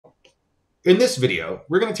In this video,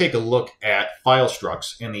 we're going to take a look at file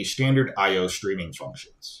structs and the standard I/O streaming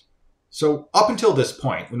functions. So up until this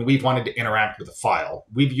point, when we've wanted to interact with a file,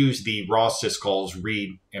 we've used the raw syscalls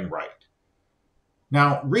read and write.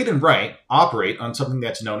 Now, read and write operate on something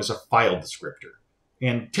that's known as a file descriptor.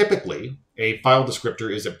 And typically, a file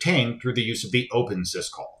descriptor is obtained through the use of the open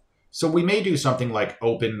syscall. So we may do something like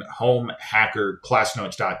open home hacker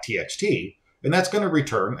classnotes.txt, and that's going to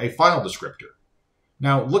return a file descriptor.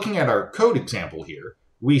 Now, looking at our code example here,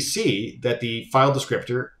 we see that the file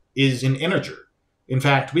descriptor is an integer. In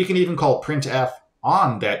fact, we can even call printf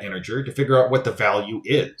on that integer to figure out what the value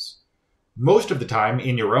is. Most of the time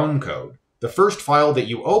in your own code, the first file that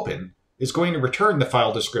you open is going to return the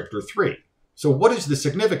file descriptor 3. So what is the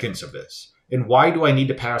significance of this? And why do I need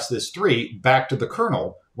to pass this 3 back to the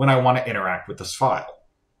kernel when I want to interact with this file?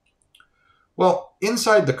 Well,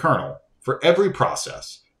 inside the kernel, for every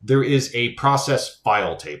process, there is a process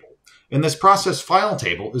file table. And this process file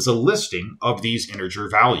table is a listing of these integer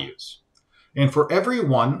values. And for every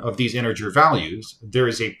one of these integer values, there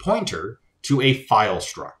is a pointer to a file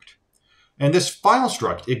struct. And this file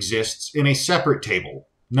struct exists in a separate table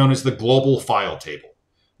known as the global file table.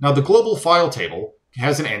 Now, the global file table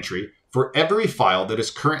has an entry for every file that is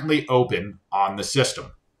currently open on the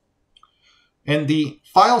system. And the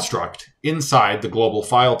file struct inside the global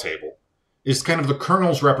file table is kind of the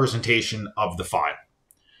kernel's representation of the file.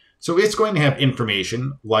 So it's going to have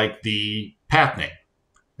information like the path name,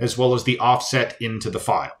 as well as the offset into the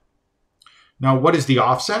file. Now, what is the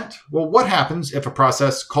offset? Well, what happens if a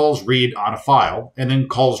process calls read on a file and then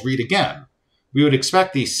calls read again? We would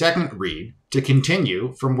expect the second read to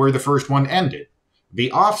continue from where the first one ended. The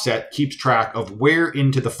offset keeps track of where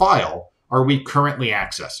into the file are we currently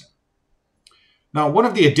accessing. Now, one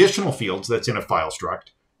of the additional fields that's in a file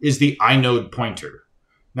struct is the inode pointer.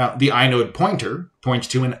 Now, the inode pointer points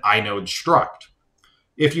to an inode struct.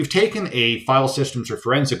 If you've taken a file systems or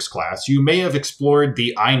forensics class, you may have explored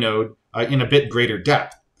the inode in a bit greater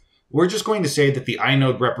depth. We're just going to say that the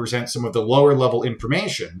inode represents some of the lower level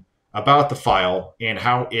information about the file and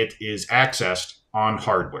how it is accessed on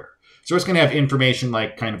hardware. So it's going to have information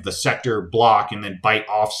like kind of the sector, block, and then byte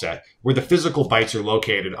offset, where the physical bytes are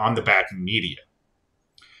located on the backing media.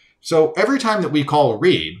 So every time that we call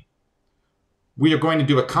read, we are going to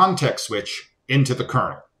do a context switch into the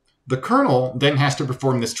kernel. The kernel then has to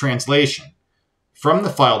perform this translation from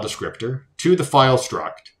the file descriptor to the file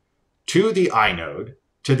struct to the inode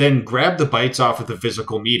to then grab the bytes off of the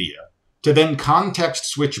physical media to then context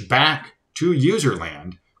switch back to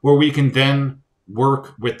userland, where we can then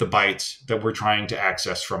work with the bytes that we're trying to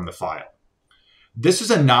access from the file. This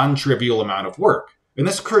is a non-trivial amount of work, and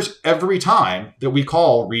this occurs every time that we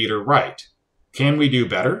call read or write. Can we do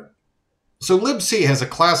better? So libc has a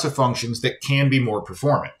class of functions that can be more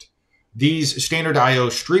performant. These standard I/O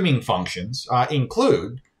streaming functions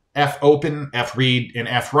include fopen, fread, and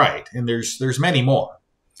fwrite, and there's many more.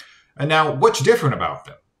 And now, what's different about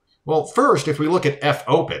them? Well, first, if we look at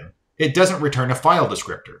fopen, it doesn't return a file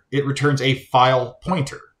descriptor. It returns a file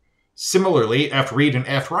pointer. Similarly, fread and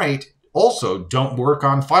fwrite also don't work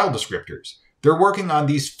on file descriptors. They're working on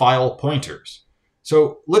these file pointers.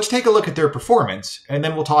 So let's take a look at their performance, and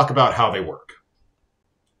then we'll talk about how they work.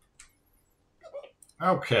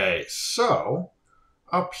 Okay, so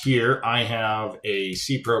up here I have a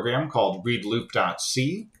C program called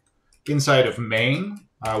readloop.c. Inside of main,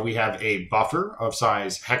 we have a buffer of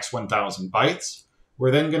size hex 1000 bytes.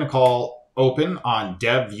 We're then going to call open on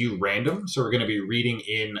dev_view_random, so we're going to be reading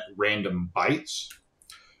in random bytes.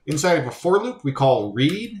 Inside of a for loop, we call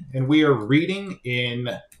read, and we are reading in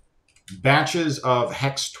batches of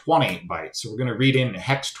hex 20 bytes. So we're going to read in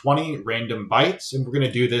hex 20 random bytes, and we're going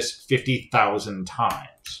to do this 50,000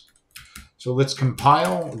 times. So let's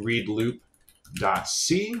compile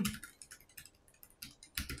readloop.c.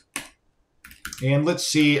 And let's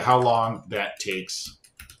see how long that takes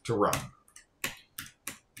to run.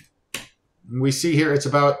 We see here it's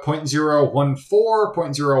about 0.014,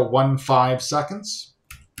 0.015 seconds.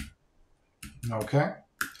 Okay.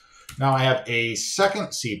 Now I have a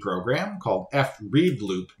second C program called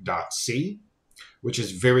freadloop.c, which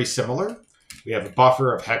is very similar. We have a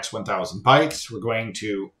buffer of hex 1000 bytes. We're going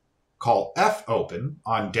to call fopen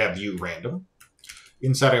on dev_view_random.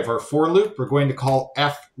 Inside of our for loop, we're going to call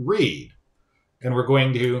fread. And we're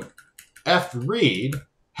going to fread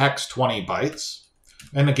hex 20 bytes.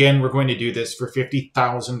 And again, we're going to do this for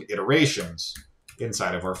 50,000 iterations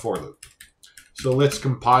inside of our for loop. So let's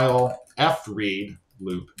compile freadloop.c.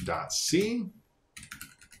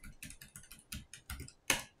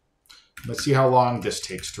 Let's see how long this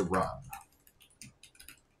takes to run.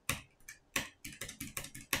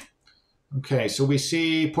 Okay, so we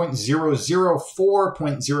see 0.004,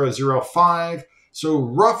 0.005. So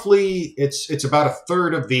roughly, it's about a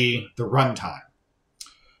third of the runtime.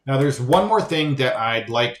 Now, there's one more thing that I'd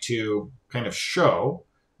like to kind of show,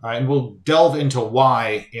 and we'll delve into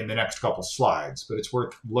why in the next couple slides, but it's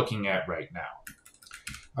worth looking at right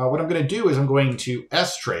now. What I'm going to do is I'm going to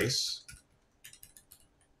strace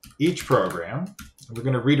each program. We're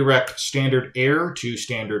going to redirect standard error to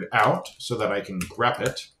standard out so that I can grep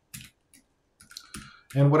it.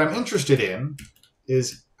 And what I'm interested in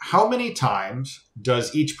is how many times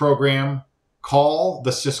does each program call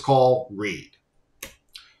the syscall read?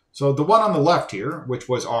 So the one on the left here, which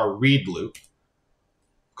was our read loop,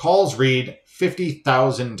 calls read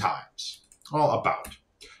 50,000 times. Well, about.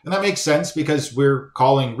 And that makes sense because we're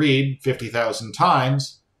calling read 50,000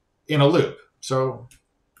 times in a loop. So,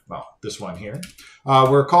 well, this one here.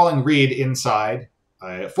 We're calling read inside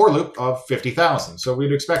a for loop of 50,000. So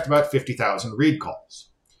we'd expect about 50,000 read calls.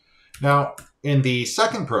 Now, in the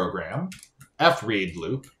second program, fread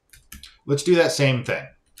loop, let's do that same thing.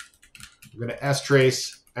 We're going to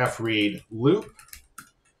strace fread loop.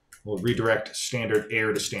 We'll redirect standard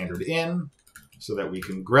error to standard in so that we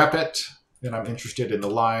can grep it. And I'm interested in the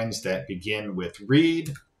lines that begin with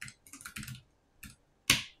read.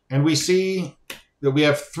 And we see that we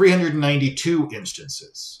have 392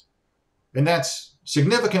 instances. And that's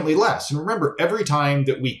significantly less. And remember, every time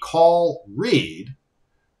that we call read,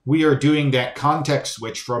 we are doing that context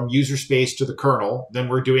switch from user space to the kernel. Then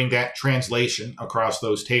we're doing that translation across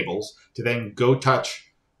those tables to then go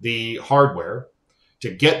touch the hardware to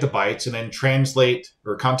get the bytes and then translate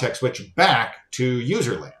or context switch back to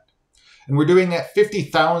user land. And we're doing that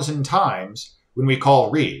 50,000 times when we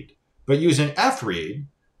call read. But using fread,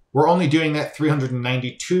 we're only doing that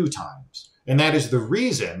 392 times. And that is the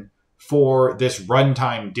reason for this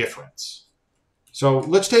runtime difference. So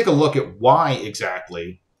let's take a look at why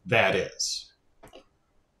exactly that is.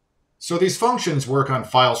 So these functions work on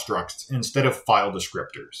file structs instead of file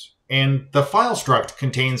descriptors. And the file struct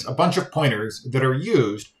contains a bunch of pointers that are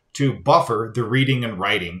used to buffer the reading and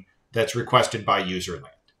writing that's requested by user land.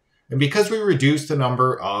 And because we reduce the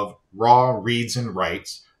number of raw reads and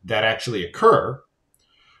writes that actually occur,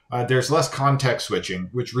 there's less context switching,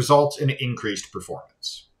 which results in increased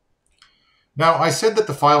performance. Now, I said that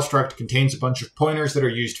the file struct contains a bunch of pointers that are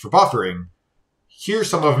used for buffering. Here's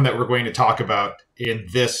some of them that we're going to talk about in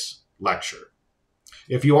this lecture.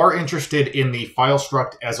 If you are interested in the file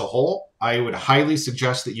struct as a whole, I would highly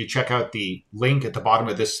suggest that you check out the link at the bottom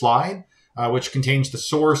of this slide, which contains the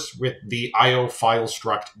source with the IO file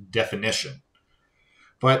struct definition.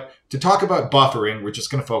 But to talk about buffering, we're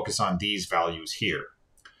just going to focus on these values here.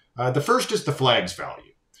 The first is the flags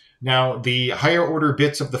value. Now, the higher order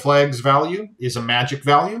bits of the flags value is a magic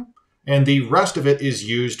value, and the rest of it is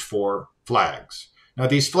used for flags. Now,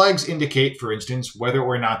 these flags indicate, for instance, whether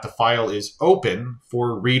or not the file is open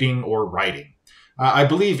for reading or writing. I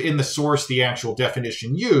believe in the source, the actual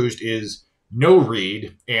definition used is no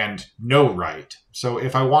read and no write. So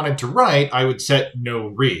if I wanted to write, I would set no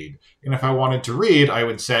read. And if I wanted to read, I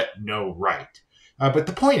would set no write. But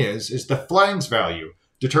the point is the flags value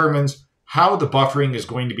determines how the buffering is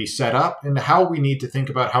going to be set up and how we need to think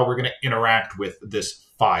about how we're going to interact with this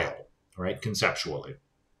file, right, conceptually.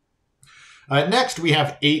 Next, we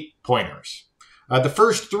have 8 pointers. The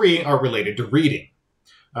first 3 are related to reading.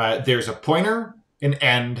 There's a pointer, an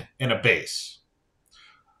end, and a base.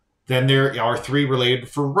 Then there are 3 related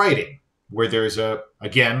for writing, where there's,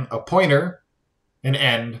 again, a pointer, an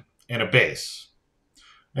end, and a base.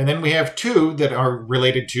 And then we have 2 that are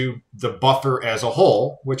related to the buffer as a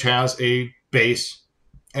whole, which has a base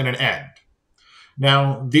and an end.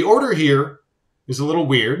 Now, the order here is a little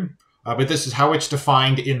weird, but this is how it's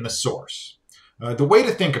defined in the source. The way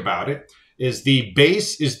to think about it is the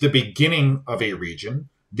base is the beginning of a region,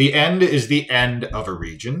 the end is the end of a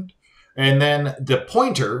region, and then the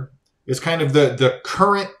pointer is kind of the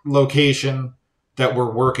current location that we're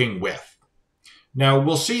working with. Now,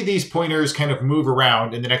 we'll see these pointers kind of move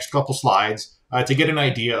around in the next couple slides to get an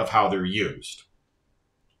idea of how they're used.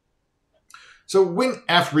 So when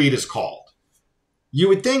fread is called, you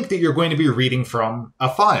would think that you're going to be reading from a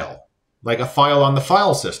file, like a file on the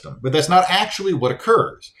file system, but that's not actually what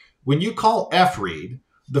occurs. When you call fread,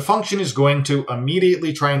 the function is going to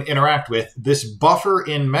immediately try and interact with this buffer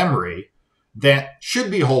in memory that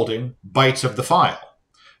should be holding bytes of the file.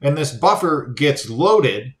 And this buffer gets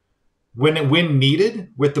loaded when needed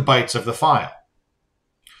with the bytes of the file.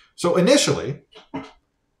 So initially,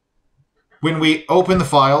 when we open the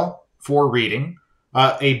file for reading,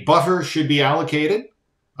 a buffer should be allocated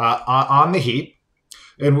on the heap.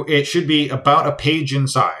 and it should be about a page in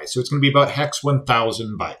size. So it's going to be about hex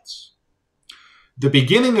 1000 bytes. The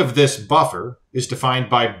beginning of this buffer is defined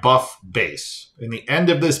by buff base, and the end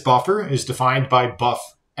of this buffer is defined by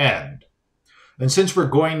buff end. And since we're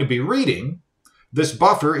going to be reading, this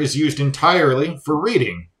buffer is used entirely for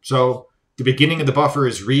reading. So the beginning of the buffer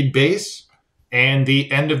is read base, and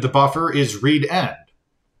the end of the buffer is read end.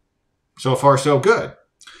 So far, so good.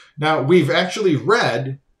 Now, we've actually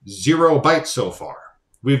read 0 bytes so far.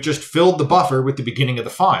 We've just filled the buffer with the beginning of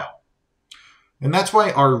the file. And that's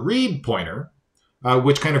why our read pointer,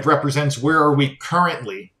 which kind of represents where are we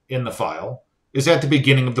currently in the file, is at the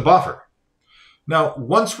beginning of the buffer. Now,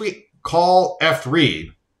 once we call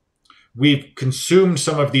fread, we've consumed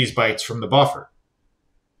some of these bytes from the buffer.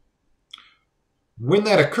 When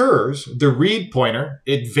that occurs, the read pointer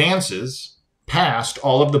advances past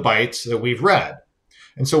all of the bytes that we've read.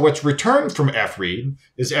 And so what's returned from fread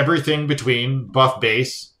is everything between read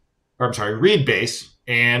base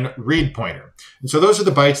and read pointer. And so those are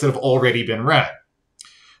the bytes that have already been read.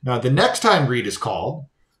 Now, the next time read is called,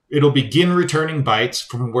 it'll begin returning bytes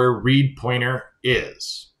from where read pointer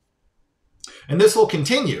is. And this will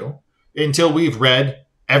continue until we've read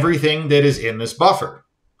everything that is in this buffer.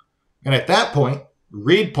 And at that point,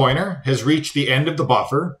 read pointer has reached the end of the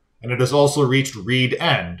buffer, and it has also reached read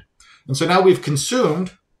end. And so now we've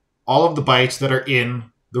consumed all of the bytes that are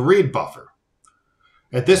in the read buffer.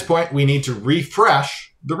 At this point, we need to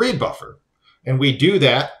refresh the read buffer. And we do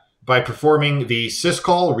that by performing the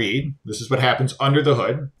syscall read. This is what happens under the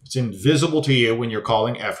hood. It's invisible to you when you're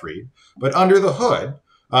calling fread. But under the hood,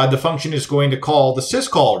 the function is going to call the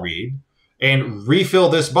syscall read and refill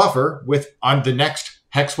this buffer with on the next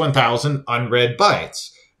hex 1000 unread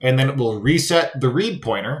bytes. And then it will reset the read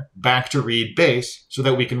pointer back to read base so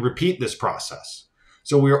that we can repeat this process.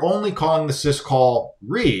 So we're only calling the syscall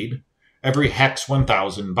read every hex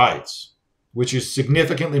 1000 bytes, which is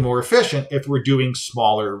significantly more efficient if we're doing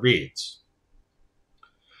smaller reads.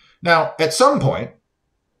 Now, at some point,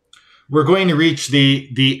 we're going to reach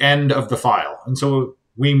the end of the file. And so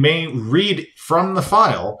we may read from the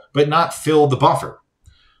file, but not fill the buffer.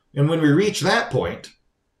 And when we reach that point,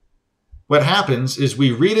 what happens is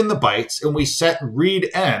we read in the bytes and we set read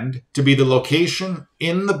end to be the location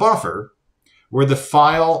in the buffer where the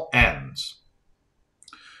file ends.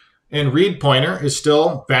 And read pointer is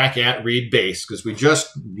still back at read base because we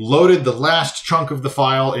just loaded the last chunk of the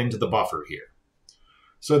file into the buffer here.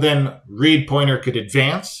 So then read pointer could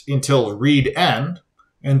advance until read end,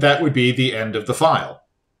 and that would be the end of the file.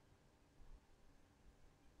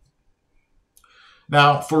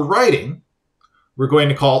 Now for writing, we're going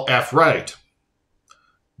to call fwrite.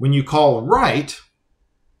 When you call write,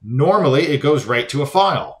 normally it goes right to a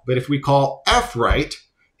file. But if we call fwrite,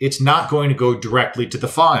 it's not going to go directly to the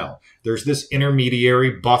file. There's this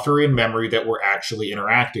intermediary buffer in memory that we're actually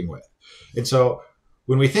interacting with. And so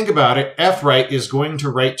when we think about it, fwrite is going to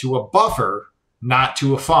write to a buffer, not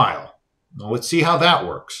to a file. Now let's see how that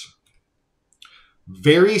works.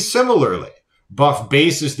 Very similarly, buff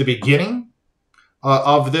base is the beginning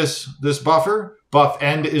of this buffer. Buff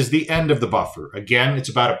end is the end of the buffer. Again, it's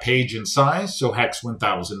about a page in size, so hex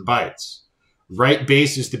 1000 bytes. Write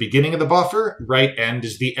base is the beginning of the buffer. Write end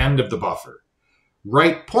is the end of the buffer.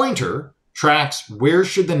 Write pointer tracks where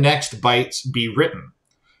should the next bytes be written.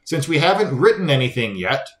 Since we haven't written anything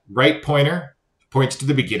yet, write pointer points to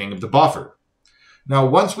the beginning of the buffer. Now,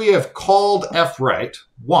 once we have called fwrite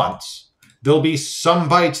once, there'll be some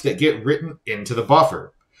bytes that get written into the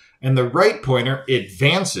buffer. And the write pointer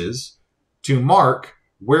advances to mark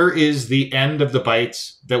where is the end of the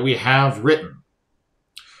bytes that we have written.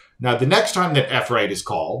 Now, the next time that fwrite is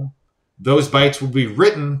called, those bytes will be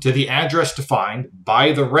written to the address defined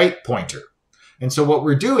by the write pointer. And so what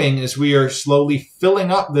we're doing is we are slowly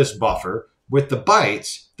filling up this buffer with the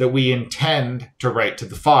bytes that we intend to write to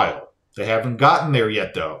the file. They haven't gotten there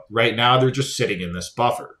yet, though. Right now, they're just sitting in this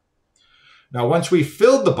buffer. Now, once we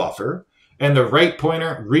filled the buffer and the write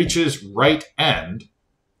pointer reaches write end,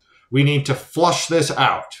 we need to flush this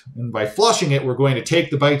out. And by flushing it, we're going to take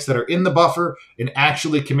the bytes that are in the buffer and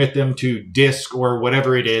actually commit them to disk or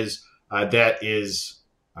whatever it is that is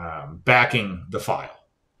backing the file,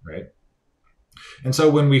 right? And so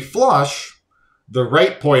when we flush, the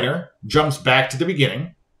write pointer jumps back to the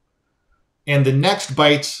beginning, and the next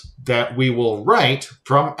bytes that we will write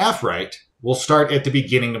from fwrite will start at the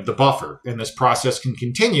beginning of the buffer. And this process can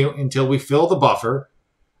continue until we fill the buffer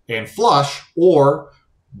and flush, or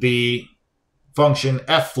the function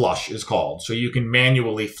flush is called, so you can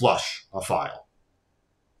manually flush a file.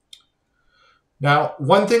 Now,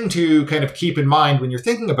 one thing to kind of keep in mind when you're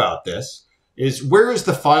thinking about this is, where is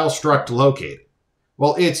the file struct located?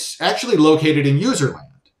 Well, it's actually located in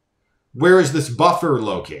userland. Where is this buffer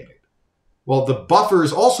located? Well, the buffer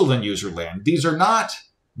is also in userland. These are not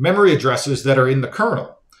memory addresses that are in the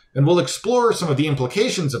kernel, and we'll explore some of the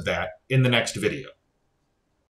implications of that in the next video.